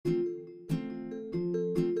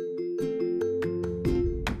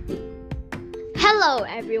Hello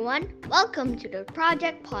everyone, welcome to the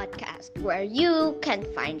Project Podcast where you can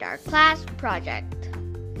find our class project.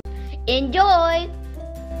 Enjoy!